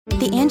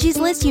The Angie's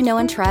List you know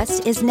and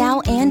trust is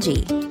now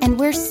Angie, and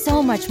we're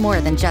so much more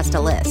than just a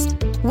list.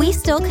 We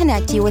still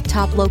connect you with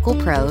top local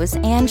pros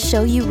and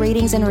show you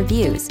ratings and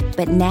reviews,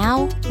 but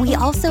now we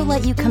also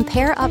let you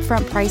compare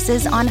upfront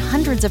prices on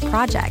hundreds of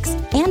projects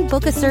and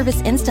book a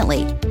service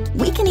instantly.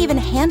 We can even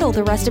handle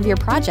the rest of your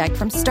project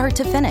from start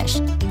to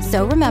finish.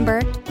 So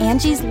remember,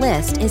 Angie's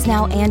List is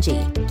now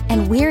Angie,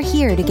 and we're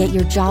here to get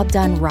your job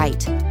done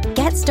right.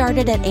 Get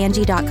started at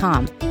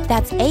Angie.com.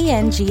 That's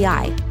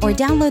ANGI, or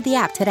download the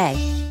app today.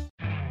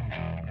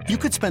 You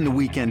could spend the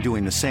weekend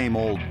doing the same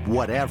old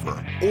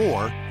whatever,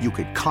 or you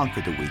could conquer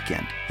the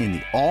weekend in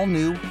the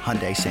all-new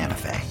Hyundai Santa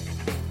Fe.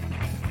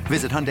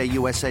 Visit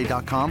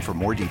HyundaiUSA.com for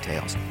more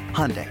details.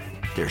 Hyundai,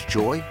 there's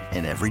joy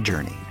in every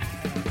journey.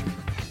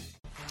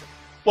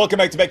 Welcome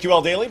back to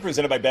BetQL Daily,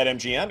 presented by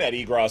BetMGM. Ed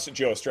Egros,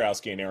 Joe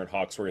Ostrowski, and Aaron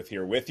Hawksworth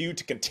here with you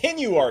to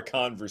continue our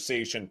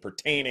conversation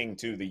pertaining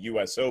to the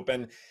U.S.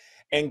 Open.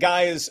 And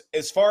guys,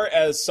 as far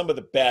as some of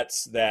the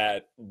bets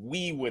that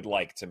we would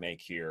like to make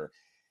here,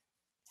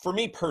 for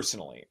me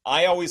personally,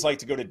 I always like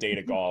to go to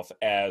Data Golf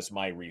as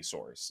my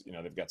resource. You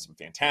know, they've got some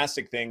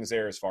fantastic things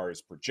there as far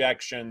as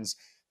projections,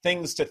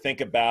 things to think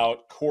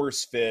about,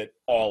 course fit,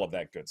 all of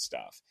that good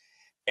stuff.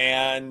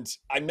 And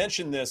I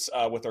mentioned this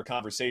with our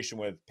conversation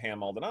with Pam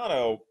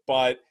Maldonado,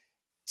 but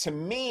to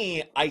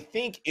me, I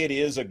think it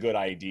is a good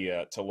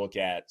idea to look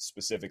at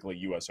specifically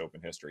U.S.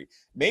 Open history.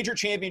 Major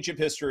championship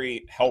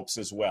history helps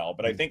as well,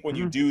 but I think when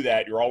you do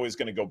that, you're always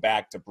going to go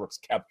back to Brooks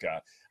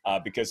Koepka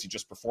because he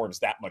just performs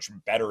that much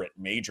better at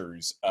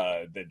majors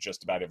than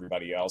just about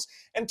everybody else.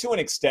 And to an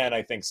extent,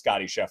 I think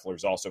Scottie Scheffler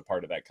is also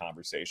part of that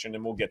conversation,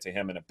 and we'll get to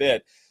him in a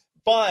bit.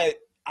 But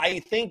I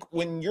think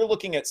when you're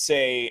looking at,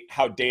 say,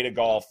 how Data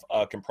Golf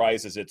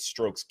comprises its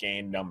strokes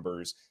gained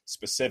numbers,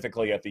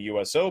 specifically at the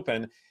U.S.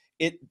 Open,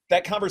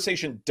 that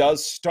conversation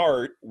does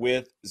start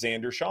with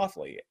Xander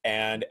Schauffele.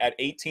 And at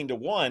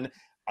 18-1,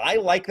 I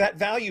like that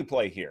value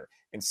play here.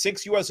 In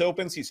 6 U.S.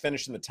 Opens, he's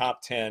finished in the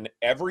top 10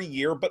 every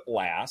year but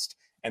last,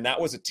 and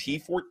that was a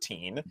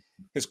T14.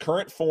 His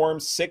current form,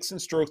 6th in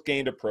strokes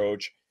gained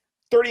approach,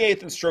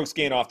 38th in strokes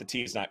gained off the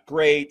tee is not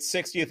great,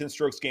 60th in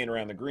strokes gained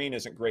around the green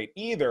isn't great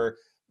either,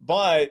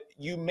 but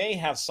you may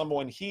have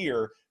someone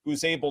here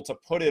who's able to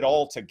put it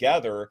all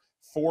together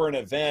for an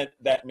event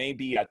that may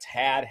be a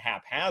tad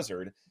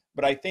haphazard.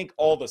 But I think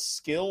all the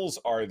skills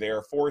are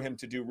there for him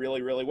to do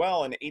really, really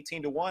well. And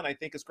 18-1, I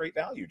think, is great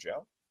value,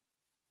 Joe.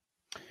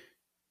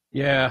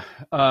 Yeah,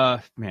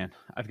 man,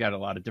 I've got a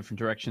lot of different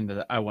directions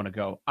that I want to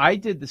go. I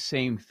did the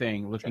same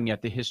thing looking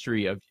at the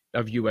history of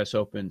U.S.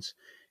 Opens.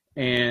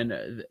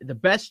 And the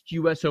best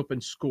U.S.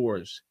 Open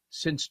scores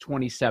since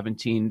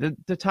 2017,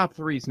 the top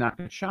three is not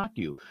going to shock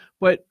you.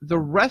 But the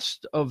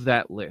rest of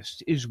that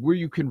list is where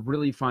you can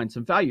really find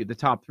some value. The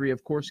top three,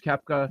 of course,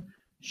 Koepka,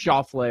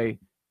 Schauffele,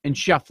 and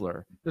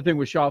Scheffler. The thing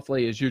with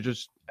Schauffele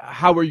is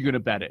how are you going to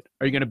bet it?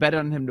 Are you going to bet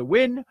on him to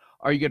win?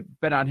 Are you going to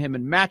bet on him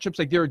in matchups?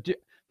 Like there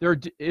are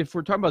if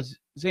we're talking about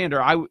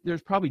Xander,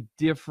 there's probably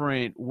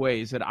different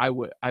ways that I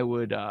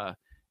would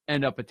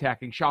end up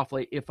attacking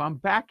Schauffele if I'm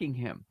backing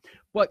him.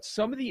 But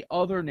some of the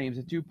other names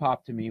that do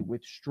pop to me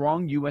with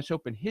strong U.S.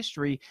 Open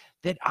history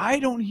that I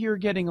don't hear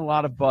getting a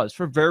lot of buzz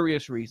for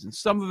various reasons.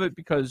 Some of it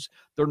because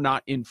they're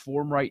not in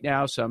form right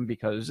now. Some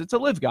because it's a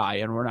live guy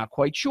and we're not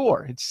quite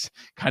sure. It's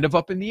kind of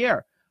up in the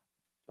air.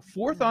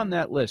 Fourth on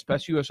that list,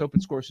 best U.S. Open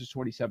scores since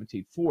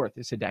 2017. Fourth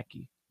is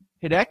Hideki.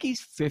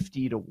 Hideki's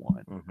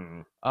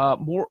 50-1.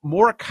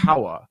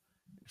 Morikawa,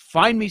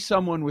 find me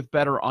someone with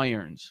better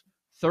irons.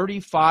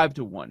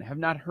 35-1. Have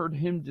not heard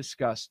him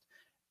discussed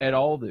at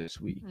all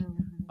this week.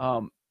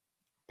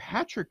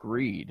 Patrick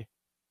Reed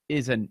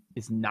is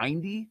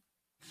 90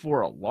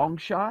 for a long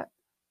shot.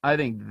 I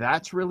think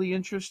that's really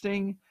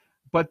interesting.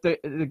 But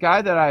the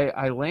guy that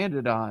I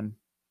landed on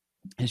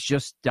has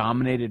just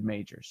dominated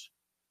majors.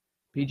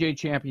 PGA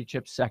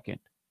Championship second,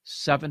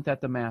 7th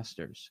at the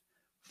Masters,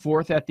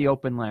 4th at the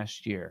Open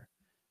last year.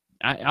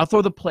 I'll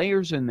throw the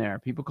Players in there.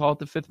 People call it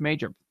the 5th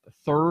major.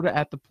 3rd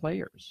at the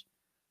Players.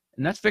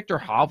 And that's Victor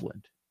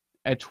Hovland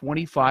at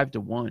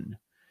 25-1.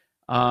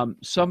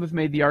 Some have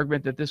made the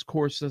argument that this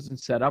course doesn't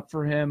set up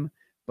for him.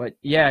 But,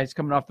 yeah, he's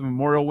coming off the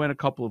Memorial win a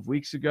couple of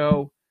weeks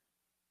ago.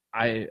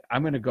 I'm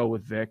going to go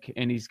with Vic.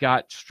 And he's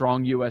got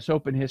strong U.S.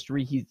 Open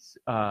history. He's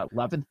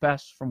 11th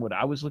best from what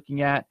I was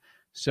looking at.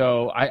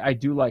 So I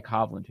do like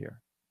Hovland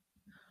here.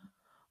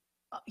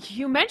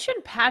 You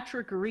mentioned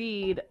Patrick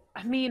Reed.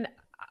 I mean,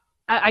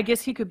 I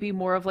guess he could be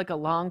more of like a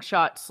long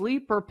shot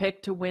sleeper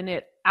pick to win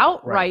it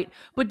outright. Right.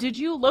 But did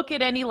you look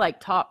at any like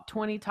top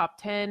 20, top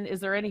 10? Is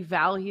there any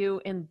value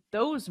in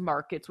those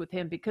markets with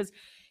him? Because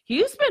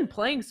he's been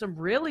playing some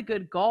really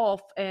good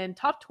golf and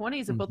top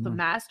 20s in both the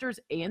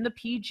Masters and the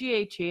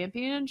PGA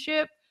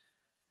Championship.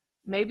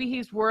 Maybe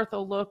he's worth a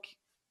look.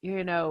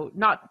 You know,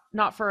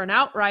 not for an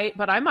outright,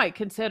 but I might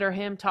consider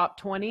him top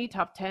 20,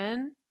 top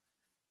 10.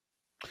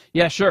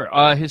 Yeah, sure.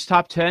 His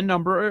top 10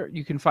 number,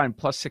 you can find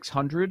plus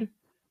 600,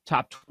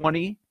 top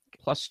 20,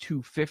 plus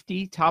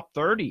 250, top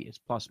 30 is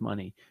plus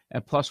money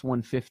at plus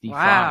 155.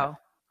 Wow.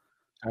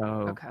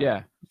 Okay.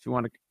 Yeah, if you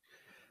want to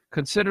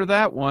consider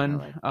that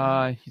one.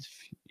 Like He's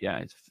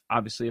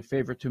obviously a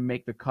favorite to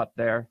make the cut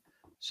there.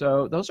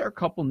 So those are a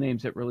couple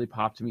names that really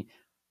popped to me.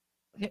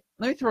 Let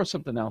me throw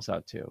something else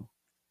out too.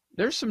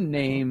 There's some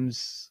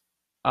names,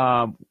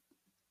 they're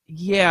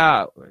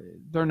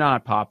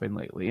not popping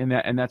lately,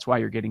 and that's why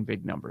you're getting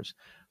big numbers.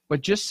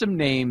 But just some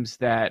names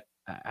that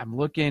I'm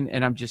looking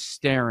and I'm just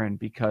staring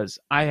because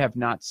I have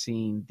not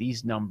seen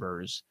these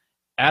numbers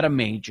at a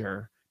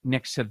major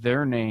next to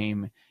their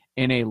name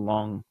in a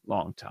long,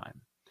 long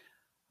time.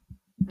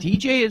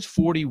 DJ is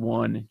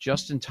 41.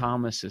 Justin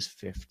Thomas is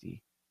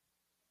 50.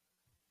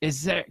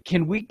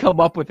 Can we come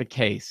up with a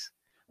case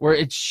where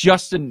it's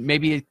just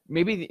maybe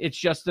it's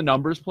just a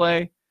numbers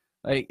play?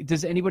 Like,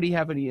 does anybody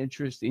have any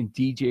interest in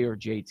DJ or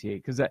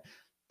JT? Because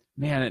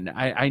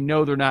I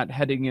know they're not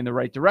heading in the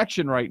right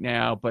direction right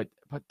now, but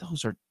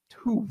those are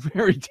two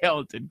very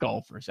talented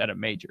golfers at a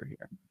major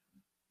here.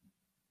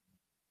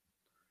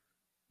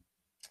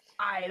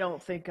 I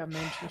don't think I'm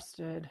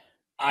interested.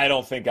 I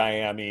don't think I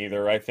am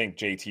either. I think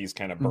JT's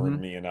kind of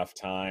burned me enough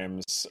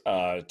times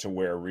to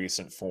where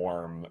recent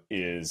form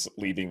is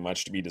leaving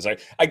much to be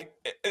desired.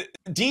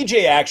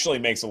 DJ actually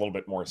makes a little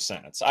bit more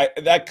sense.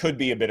 That could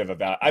be a bit of a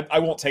value. I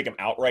won't take him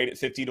outright at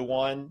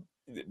 50-1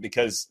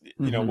 because,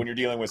 you know, when you're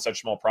dealing with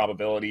such small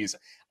probabilities,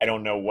 I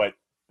don't know what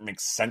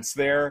makes sense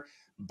there.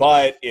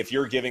 But if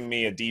you're giving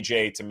me a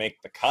DJ to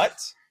make the cut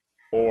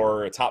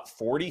or a top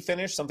 40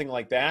 finish, something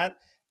like that,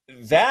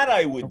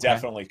 I would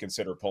definitely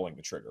consider pulling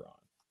the trigger on.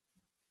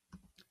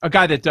 A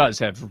guy that does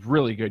have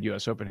really good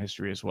U.S. Open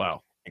history as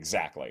well.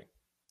 Exactly.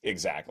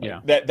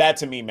 Yeah. That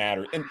to me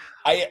matters. And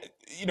I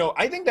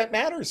think that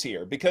matters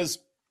here because,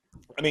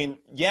 I mean,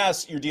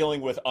 yes, you're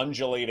dealing with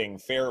undulating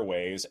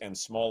fairways and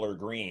smaller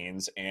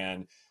greens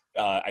and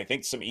I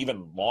think some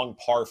even long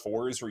par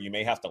fours where you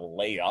may have to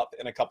lay up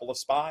in a couple of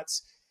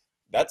spots.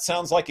 That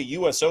sounds like a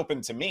U.S.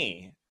 Open to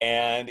me.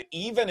 And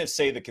even if,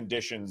 say, the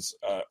conditions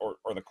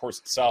or the course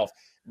itself,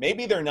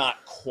 maybe they're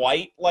not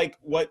quite like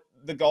what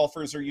the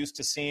golfers are used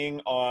to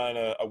seeing on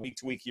a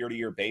week-to-week,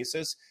 year-to-year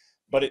basis,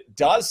 but it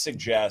does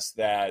suggest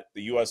that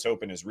the U.S.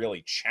 Open is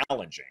really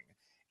challenging.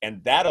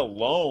 And that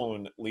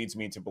alone leads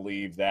me to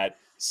believe that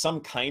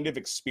some kind of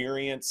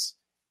experience,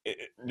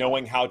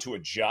 knowing how to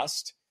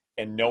adjust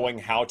and knowing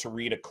how to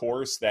read a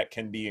course that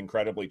can be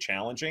incredibly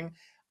challenging,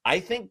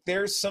 I think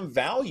there's some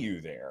value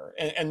there.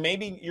 And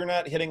maybe you're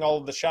not hitting all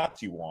of the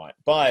shots you want,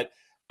 but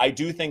I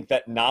do think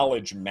that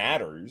knowledge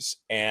matters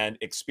and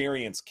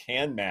experience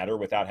can matter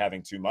without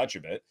having too much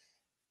of it.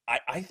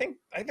 I think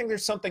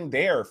there's something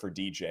there for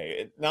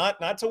DJ.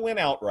 Not to win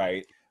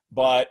outright,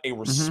 but a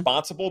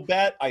responsible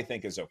bet I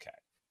think is okay.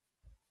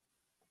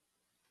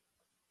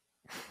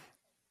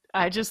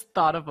 I just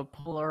thought of a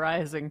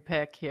polarizing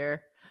pick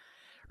here.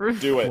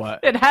 Do it.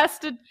 What?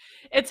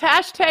 It's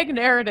hashtag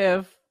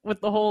narrative with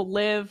the whole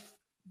live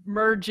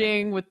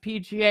merging with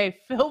PGA.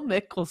 Phil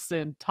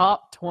Mickelson,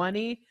 top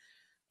 20.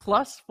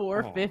 Plus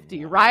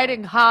 450,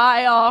 riding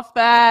high off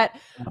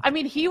that. I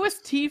mean, he was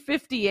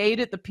T58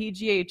 at the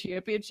PGA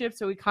Championship,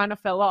 so he kind of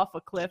fell off a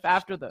cliff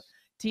after the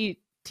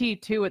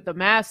T2 at the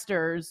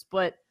Masters.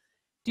 But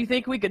do you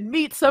think we could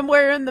meet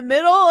somewhere in the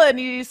middle and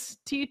he's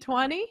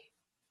T20?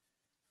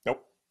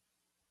 Nope.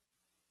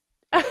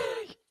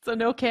 So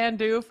no can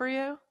do for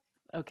you?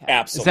 Okay.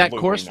 Absolutely. Is that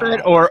course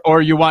fit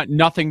or you want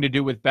nothing to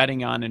do with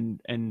betting on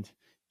and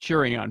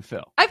cheering on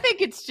Phil? I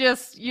think it's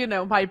just,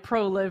 my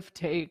pro live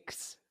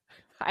takes.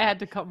 I had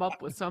to come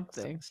up with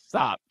something.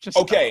 Stop. Just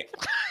okay.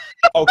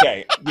 Stop.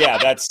 Okay. Yeah,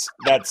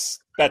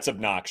 that's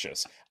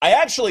obnoxious. I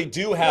actually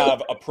do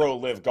have a pro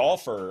live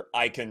golfer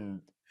I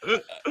could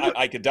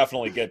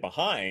definitely get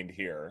behind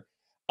here.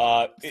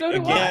 So do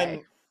again,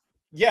 I.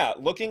 Yeah,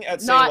 looking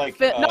at say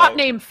not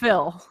named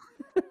Phil.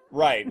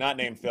 Right, not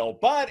named Phil,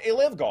 but a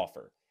live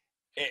golfer.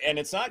 And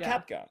it's not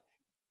Koepka.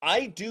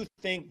 I do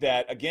think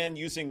that, again,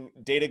 using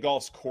Data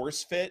Golf's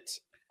course fit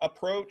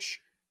approach,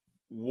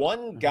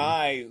 one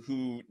guy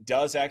who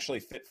does actually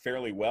fit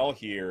fairly well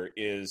here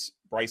is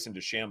Bryson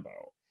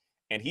DeChambeau.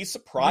 And he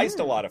surprised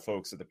a lot of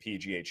folks at the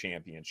PGA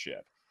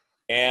Championship.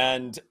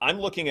 And I'm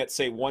looking at,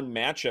 say, one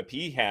matchup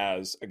he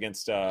has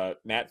against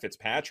Matt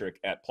Fitzpatrick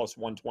at plus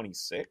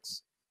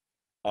 126.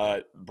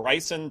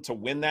 Bryson to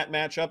win that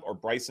matchup or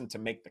Bryson to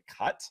make the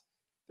cut,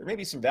 there may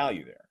be some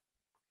value there.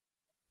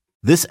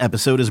 This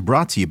episode is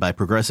brought to you by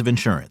Progressive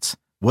Insurance.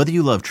 Whether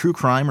you love true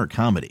crime or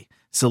comedy,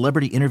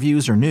 celebrity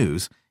interviews or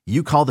news,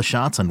 you call the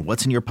shots on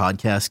what's in your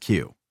podcast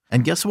queue.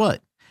 And guess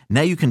what?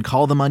 Now you can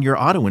call them on your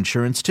auto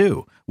insurance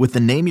too with the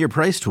Name Your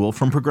Price tool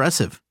from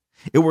Progressive.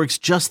 It works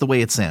just the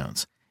way it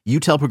sounds. You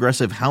tell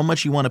Progressive how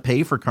much you want to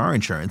pay for car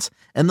insurance,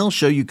 and they'll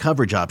show you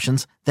coverage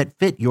options that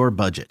fit your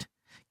budget.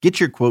 Get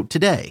your quote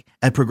today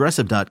at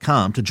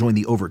Progressive.com to join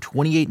the over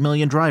 28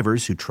 million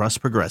drivers who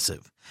trust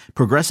Progressive.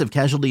 Progressive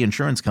Casualty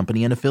Insurance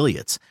Company and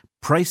Affiliates.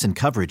 Price and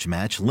coverage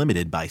match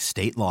limited by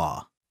state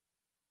law.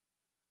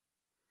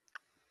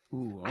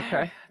 Ooh,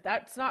 okay.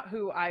 That's not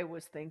who I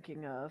was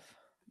thinking of,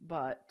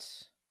 but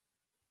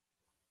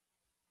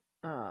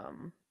I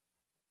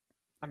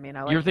mean,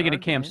 I like You're thinking of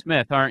Cam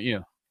Smith, aren't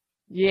you?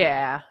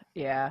 Yeah.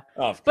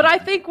 Oh, But I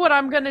think what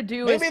I'm gonna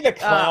do maybe is the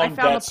clown I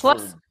found a bets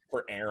plus.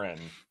 for Aaron.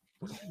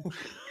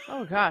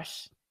 Oh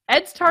gosh,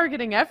 Ed's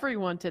targeting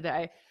everyone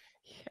today.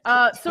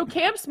 So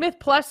Cam Smith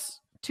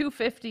plus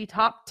 250,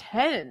 top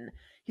 10.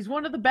 He's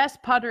one of the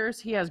best putters.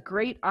 He has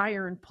great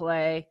iron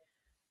play.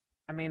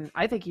 I mean,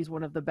 I think he's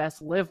one of the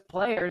best live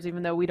players,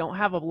 even though we don't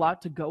have a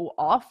lot to go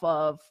off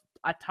of.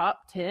 A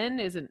top 10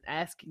 isn't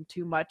asking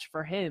too much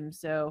for him.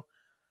 So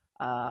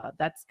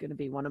that's going to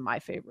be one of my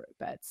favorite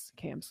bets.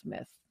 Cam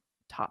Smith,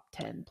 top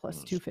 10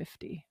 plus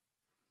 250.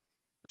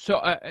 So,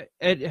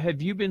 Ed,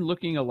 have you been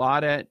looking a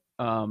lot at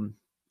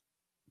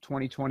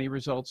 2020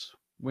 results,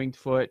 Winged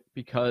Foot,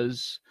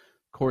 because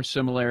course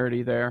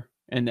similarity there,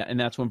 and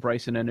that's when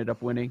Bryson ended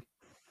up winning?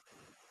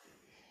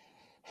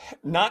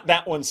 Not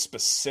that one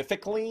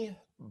specifically,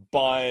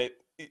 but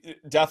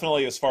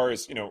definitely as far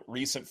as,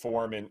 recent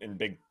form in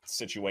big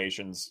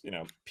situations,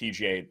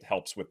 PGA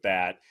helps with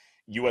that.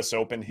 U.S.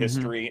 Open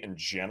history in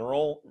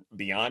general,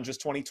 beyond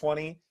just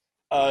 2020,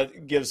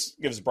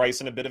 gives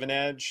Bryson a bit of an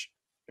edge.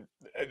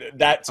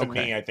 That, to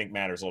me, I think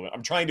matters a little bit.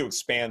 I'm trying to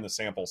expand the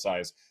sample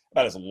size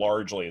about as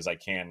largely as I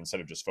can instead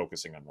of just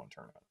focusing on one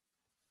tournament.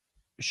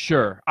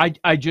 Sure.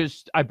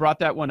 I brought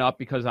that one up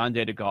because on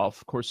Data Golf,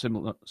 of course,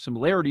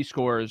 similarity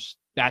scores,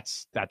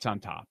 that's on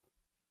top.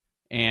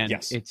 And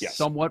it's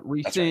somewhat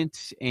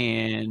recent. Right.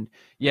 And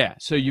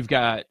so you've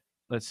got,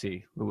 let's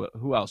see,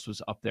 who else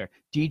was up there?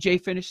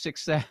 DJ finished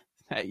sixth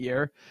that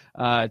year,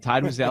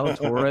 tied with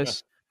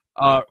Zalatoris.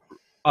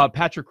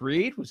 Patrick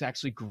Reed was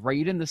actually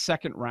great in the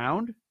second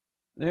round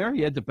there.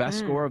 He had the best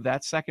score of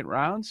that second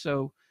round.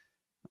 So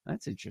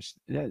that's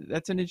interesting.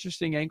 That's an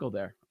interesting angle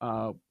there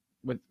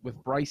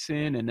with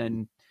Bryson and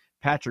then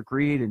Patrick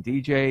Reed and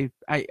DJ.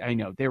 I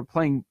know they were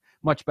playing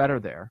much better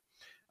there.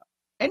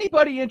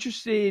 Anybody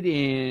interested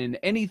in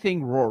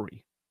anything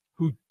Rory,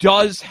 who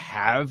does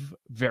have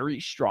very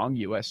strong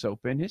U.S.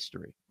 Open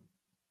history?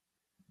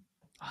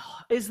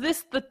 Is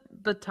this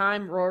the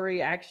time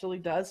Rory actually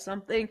does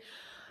something?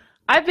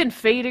 I've been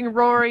fading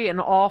Rory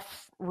and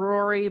off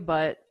Rory,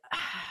 but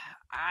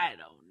I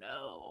don't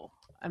know.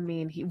 I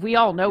mean, we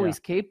all know he's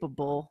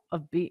capable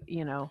of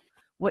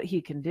what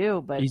he can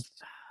do, but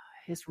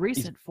his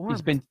recent form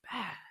has been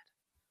bad.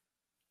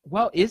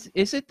 Well, is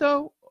it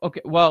though?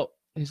 Okay, well,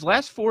 his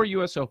last 4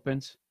 U.S.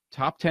 Opens,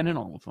 top 10 in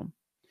all of them.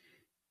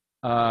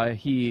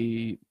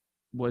 He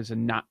was a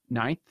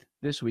 9th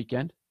this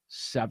weekend,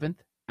 7th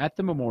at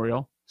the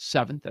Memorial,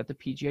 7th at the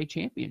PGA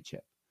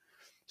Championship.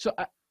 So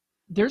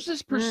there's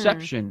this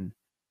perception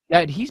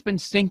that he's been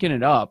stinking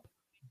it up,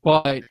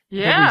 but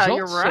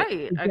you're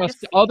right. I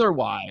guess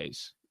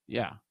otherwise,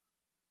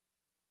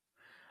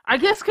 I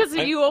guess because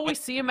you always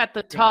see him at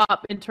the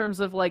top in terms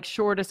of like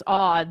shortest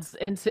odds,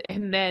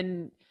 and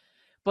then,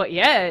 but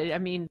I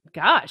mean,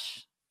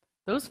 gosh,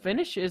 those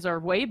finishes are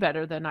way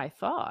better than I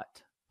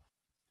thought.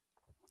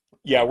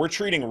 Yeah, we're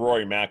treating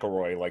Rory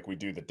McIlroy like we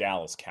do the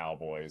Dallas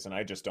Cowboys, and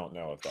I just don't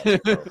know if that's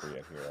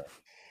appropriate here.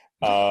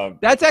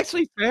 That's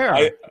actually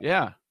fair.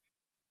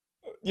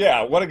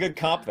 Yeah, what a good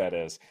comp that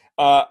is.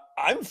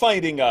 I'm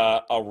finding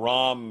a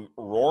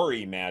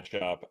Rahm-Rory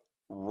matchup.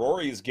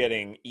 Rory's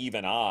getting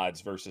even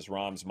odds versus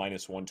Rahm's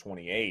minus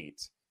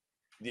 128.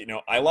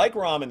 I like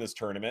Rahm in this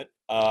tournament.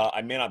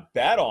 I may not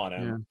bet on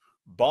him,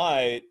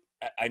 but,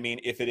 I mean,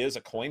 if it is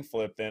a coin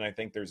flip, then I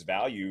think there's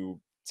value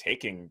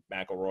taking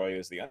McIlroy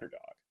as the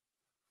underdog.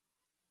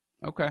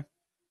 Okay.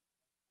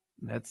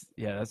 That's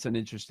an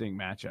interesting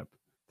matchup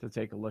to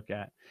take a look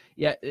at.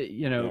 Yeah,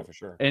 for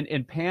sure. And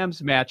in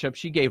Pam's matchup,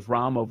 she gave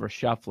Rahm over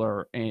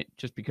Scheffler, and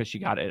just because she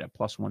got it at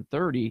plus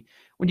 130.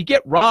 When you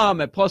get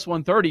Rahm at plus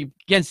 130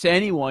 against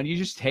anyone, you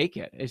just take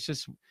it. It's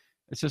just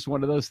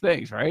one of those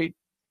things, right?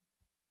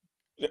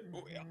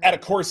 At a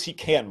course he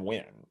can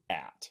win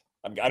at.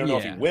 I don't know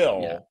if he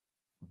will,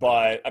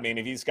 but I mean,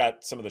 if he's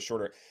got some of the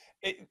shorter.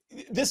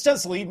 This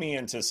does lead me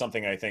into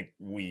something I think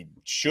we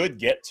should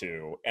get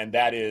to, and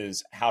that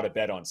is how to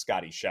bet on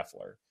Scottie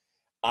Scheffler.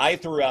 I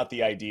threw out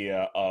the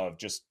idea of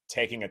just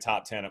taking a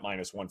top 10 at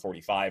minus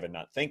 145 and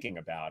not thinking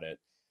about it.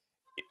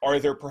 Are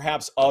there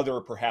perhaps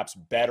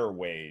better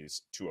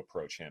ways to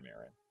approach him,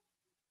 Aaron?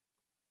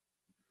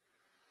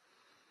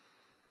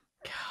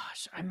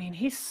 Gosh, I mean,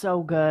 he's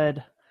so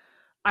good.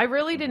 I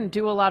really didn't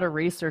do a lot of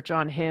research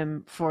on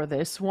him for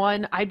this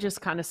one. I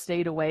just kind of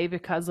stayed away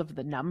because of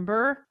the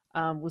number.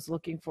 Was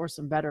looking for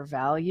some better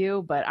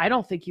value, but I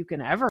don't think you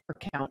can ever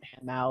count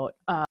him out.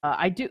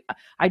 I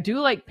do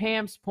like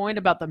Pam's point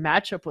about the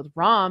matchup with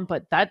Rahm,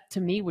 but that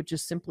to me would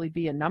just simply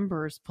be a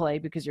numbers play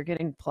because you're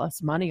getting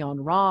plus money on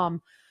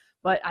Rahm.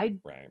 But I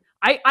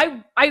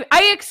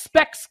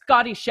expect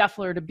Scottie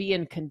Scheffler to be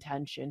in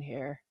contention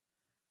here.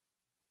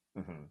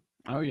 Mm-hmm.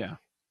 Oh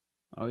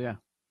yeah.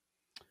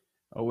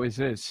 Always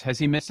is. Has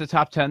he missed the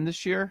top 10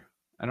 this year?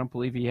 I don't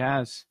believe he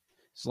has.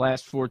 His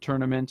last 4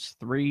 tournaments,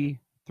 3,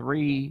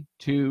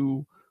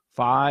 2,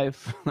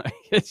 5.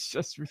 It's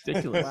just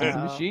ridiculous. Wow. He's a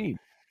machine.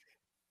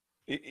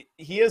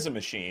 He is a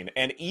machine.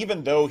 And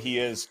even though he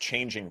is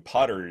changing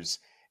putters,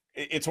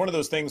 it's one of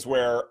those things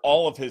where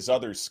all of his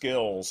other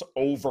skills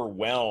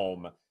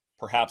overwhelm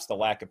perhaps the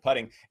lack of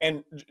putting.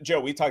 And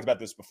Joe, we talked about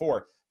this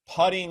before.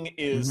 Putting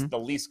is the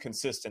least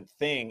consistent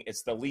thing.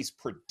 It's the least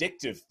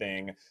predictive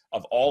thing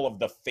of all of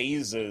the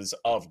phases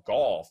of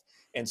golf.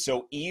 And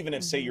so even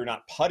if, say, you're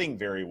not putting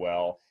very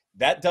well,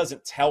 that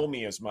doesn't tell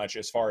me as much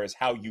as far as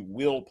how you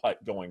will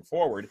putt going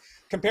forward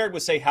compared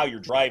with, say, how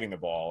you're driving the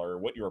ball or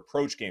what your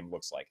approach game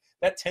looks like.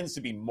 That tends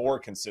to be more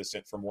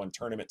consistent from one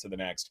tournament to the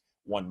next,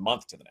 1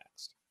 month to the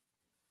next.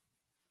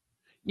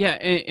 Yeah,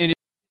 and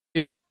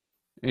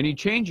you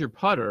change your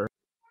putter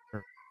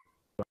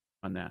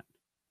on that.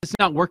 It's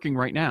not working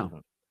right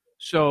now.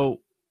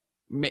 So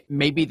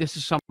maybe this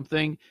is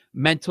something,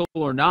 mental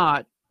or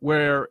not,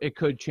 where it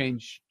could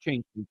change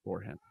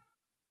for him.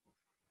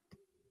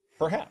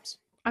 Perhaps.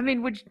 I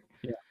mean,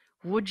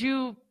 would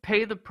you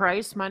pay the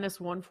price minus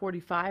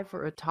 145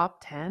 for a top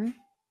 10?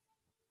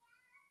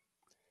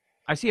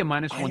 I see a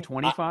minus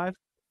 125,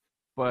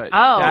 but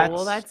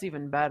that's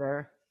even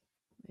better.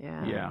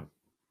 Yeah.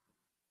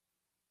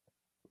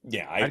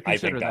 Yeah, I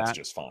think that's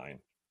just fine.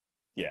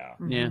 Yeah.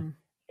 Yeah.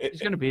 He's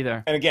going to be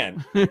there. And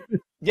again,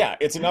 yeah,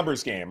 it's a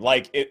numbers game.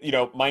 Like,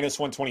 minus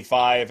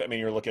 125, I mean,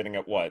 you're looking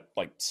at what,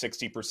 like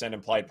 60%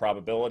 implied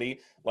probability.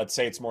 Let's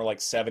say it's more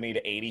like 70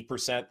 to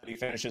 80% that he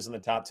finishes in the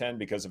top 10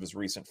 because of his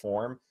recent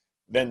form.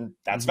 Then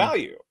that's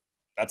value.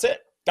 That's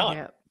it.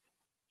 Done.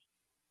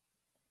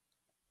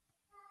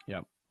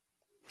 Yep.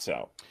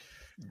 So,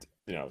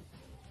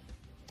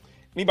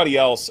 anybody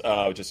else,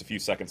 just a few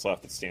seconds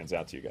left, that stands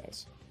out to you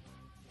guys?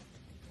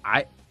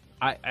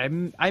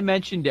 I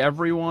mentioned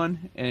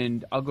everyone,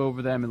 and I'll go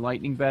over them in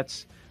lightning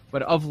bets.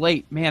 But of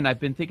late, man, I've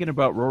been thinking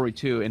about Rory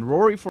too. And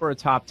Rory for a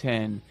top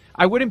 10,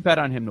 I wouldn't bet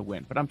on him to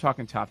win, but I'm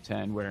talking top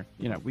 10 where,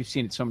 we've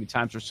seen it so many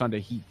times where Sunday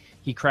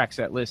he cracks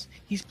that list.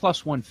 He's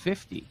plus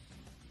 150.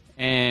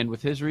 And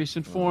with his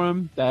recent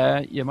form,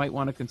 that you might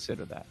want to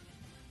consider that.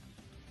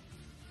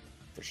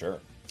 For sure.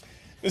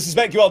 This is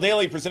BetQL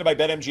Daily presented by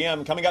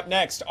BetMGM. Coming up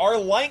next, our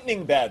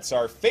lightning bets,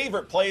 our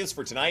favorite plays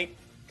for tonight,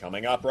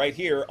 coming up right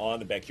here on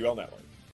the BetQL Network.